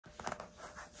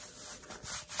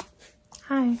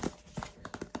Hi.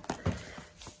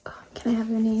 Can I have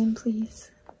your name,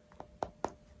 please?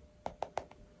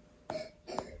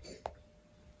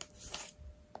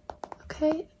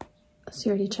 Okay. So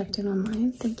you already checked in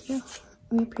online. Thank you.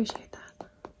 We appreciate that.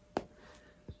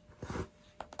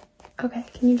 Okay,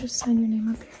 can you just sign your name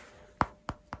up here?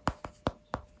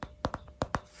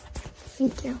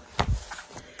 Thank you.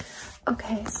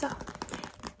 Okay, so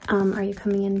are you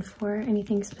coming in for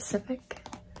anything specific?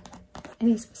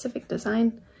 Any specific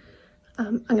design?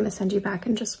 I'm gonna send you back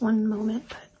in just one moment,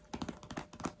 but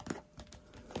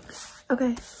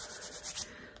okay.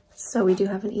 So we do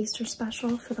have an Easter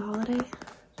special for the holiday,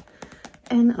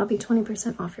 and that'll be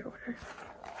 20% off your order.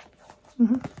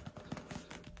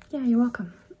 Yeah, you're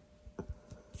welcome.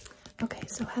 Okay,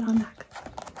 so head on back.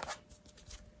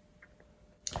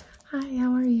 Hi,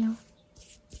 how are you?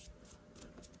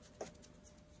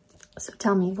 So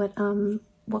tell me, what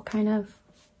kind of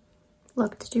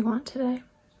look did you want today?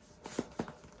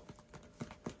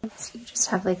 So you just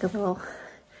have like a little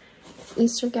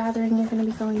Easter gathering you're going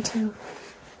to be going to?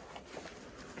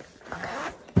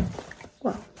 Okay.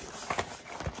 Well,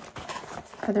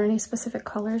 are there any specific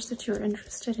colors that you're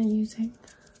interested in using?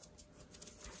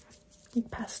 Like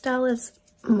pastel is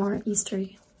more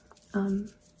Eastery,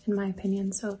 in my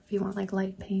opinion. So if you want like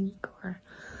light pink or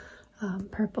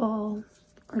purple,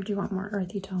 or do you want more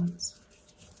earthy tones?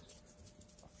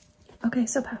 Okay,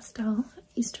 so pastel,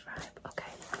 Easter vibe. Okay.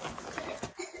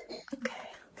 Okay,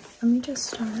 let me just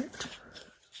start.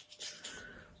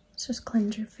 Let's just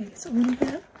cleanse your face a little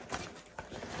bit.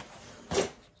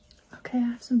 Okay,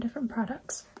 I have some different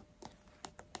products.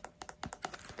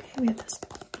 Okay, we have this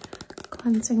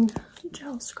cleansing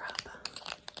gel scrub.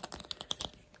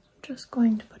 I'm just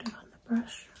going to put it on the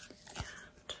brush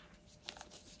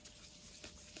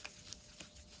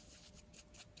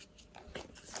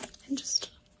and just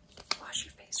wash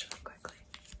your face really quickly.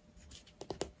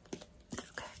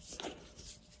 Okay.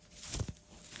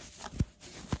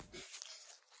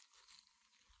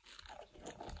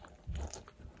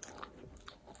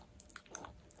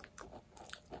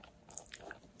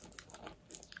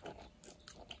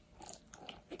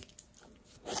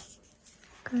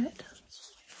 Good.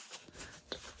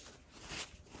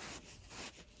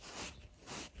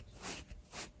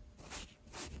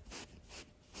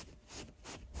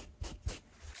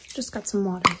 Just got some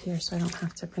water here so I don't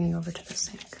have to bring you over to the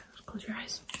sink. Close your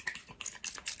eyes.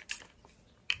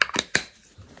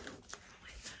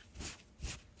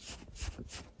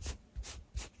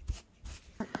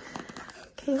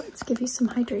 Okay, let's give you some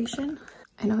hydration.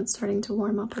 I know it's starting to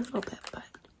warm up a little bit, but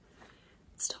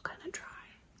it's still kind of dry.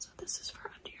 So this is for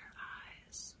under your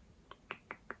eyes.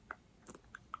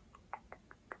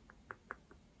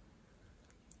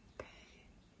 Okay.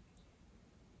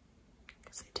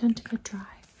 Because they tend to get dry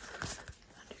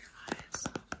under your eyes.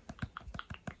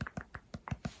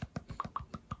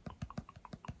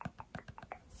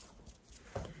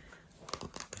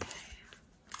 Okay.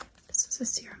 This is a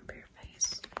serum for your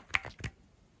face.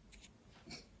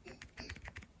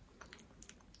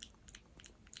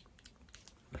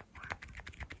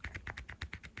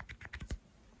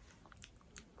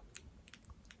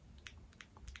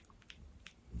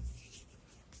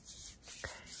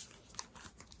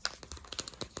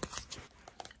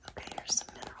 Okay, here's some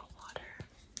mineral water.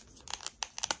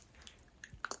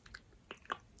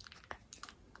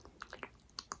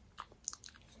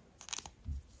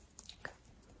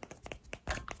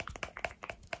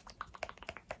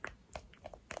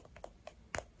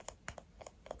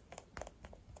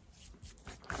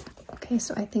 Okay,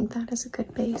 so I think that is a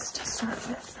good base to start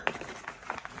with.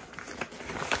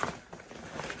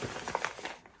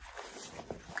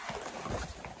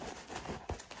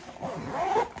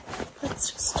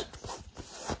 Let's just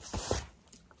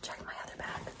check my other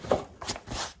bag.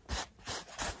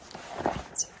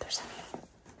 Let's see if there's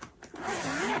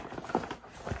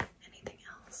anything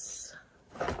else.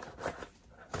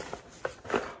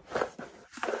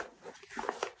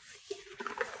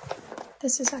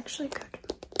 This is actually good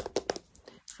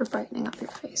for brightening up your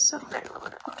face, so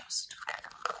I'll just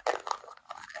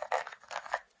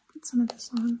put some of this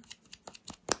on.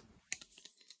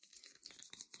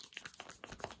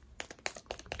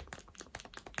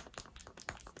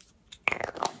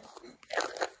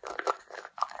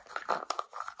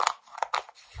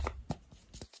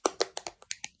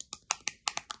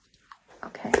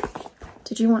 Okay,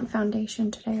 did you want foundation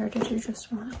today or did you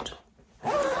just want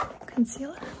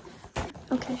concealer?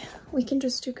 Okay, we can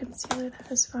just do concealer,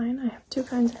 that is fine. I have two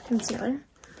kinds of concealer.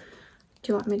 Do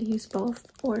you want me to use both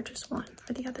or just one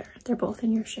or the other? They're both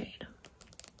in your shade.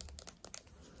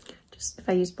 Just if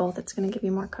I use both, it's going to give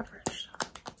you more coverage.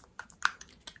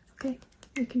 Okay,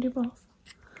 We can do both.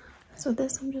 So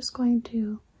this I'm just going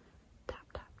to tap,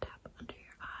 tap, tap under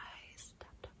your eyes.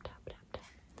 Tap, tap, tap, tap,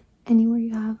 tap. Anywhere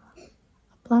you have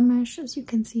a blemish, as you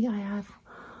can see, I have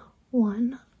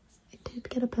one. I did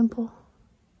get a pimple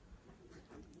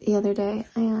the other day,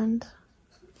 and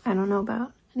I don't know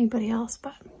about anybody else,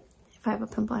 but if I have a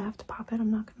pimple, I have to pop it. I'm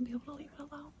not going to be able to leave it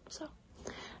alone. So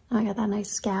now I got that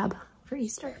nice scab for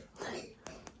Easter.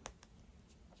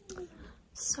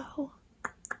 So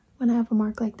when I have a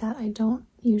mark like that, I don't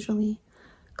usually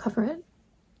cover it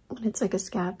when it's like a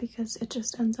scab because it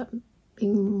just ends up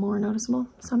being more noticeable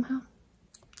somehow.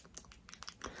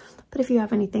 But if you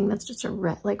have anything that's just a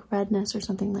red, like redness or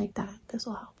something like that, this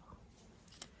will help.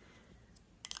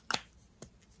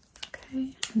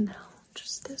 Okay, and now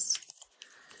just this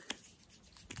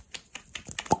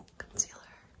concealer.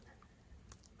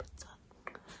 Put some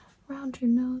around your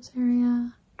nose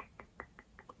area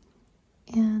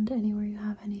and anywhere you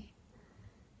have any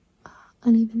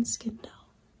uneven skin tone.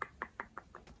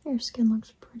 Your skin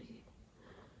looks pretty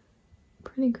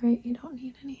great. You don't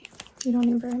need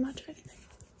very much of anything.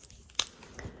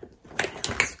 Okay,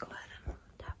 let's go ahead and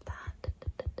tap that.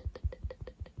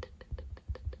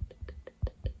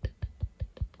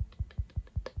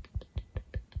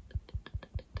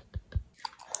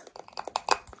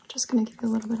 Just gonna give you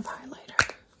a little bit of highlighter.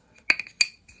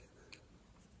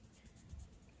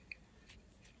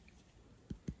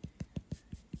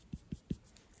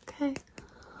 Okay,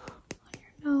 on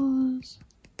your nose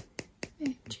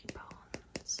and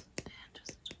cheekbones, and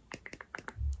just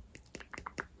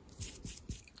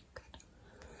good.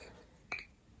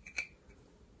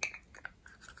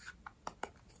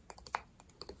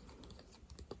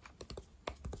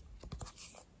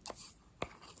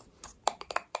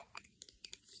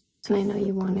 And I know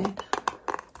you wanted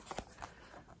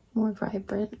more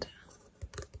vibrant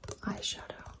eyeshadow.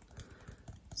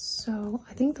 So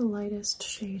I think the lightest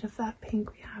shade of that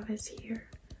pink we have is here.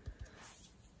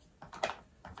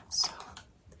 So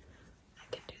I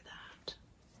can do that.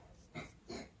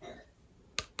 Okay.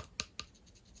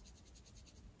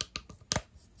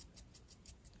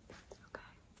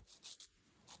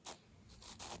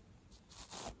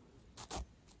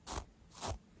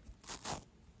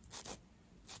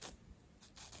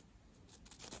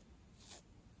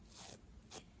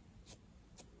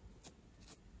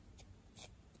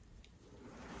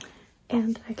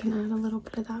 And I can add a little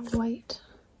bit of that white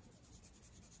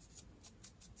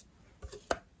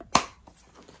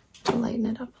to lighten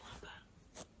it up a little bit.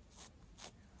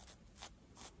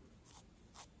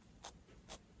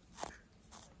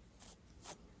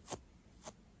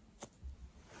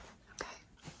 Okay,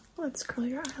 let's curl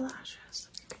your eyelashes.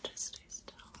 You can just stay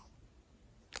still.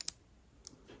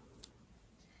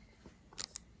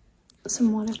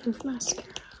 Some waterproof mascara.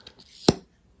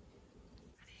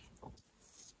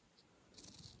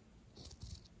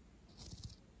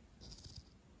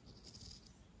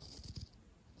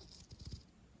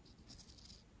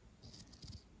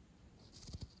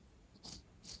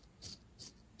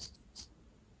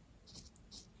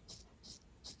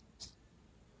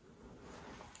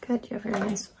 Good, you have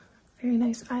very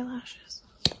nice eyelashes.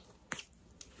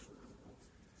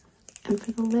 And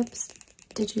for the lips,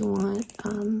 did you want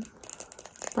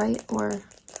bright or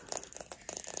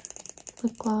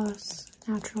lip gloss,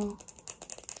 natural?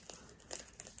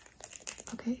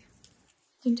 Okay,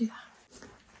 you can do that.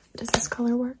 Does this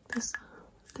color work?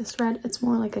 This red? It's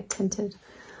more like a tinted,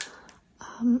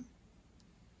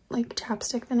 like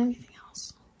chapstick than anything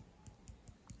else.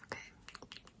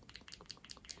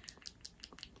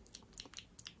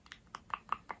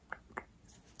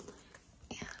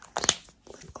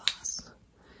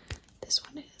 This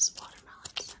one is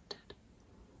watermelon scented.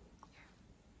 Here.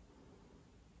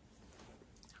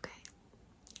 Okay.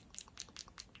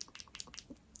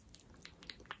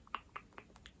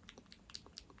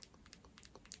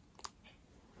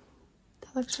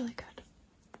 That looks really good.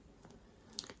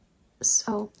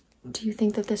 So, do you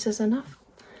think that this is enough?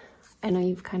 I know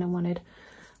you've kind of wanted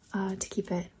to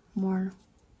keep it more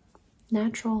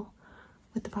natural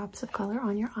with the pops of color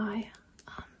on your eye.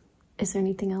 Is there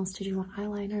anything else? Did you want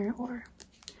eyeliner or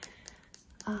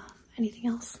anything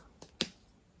else?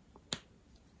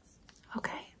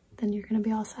 Okay, then you're gonna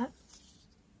be all set.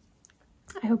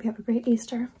 I hope you have a great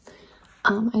Easter.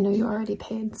 I know you already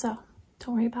paid, so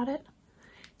don't worry about it.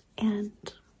 And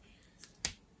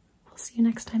we'll see you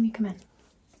next time you come in.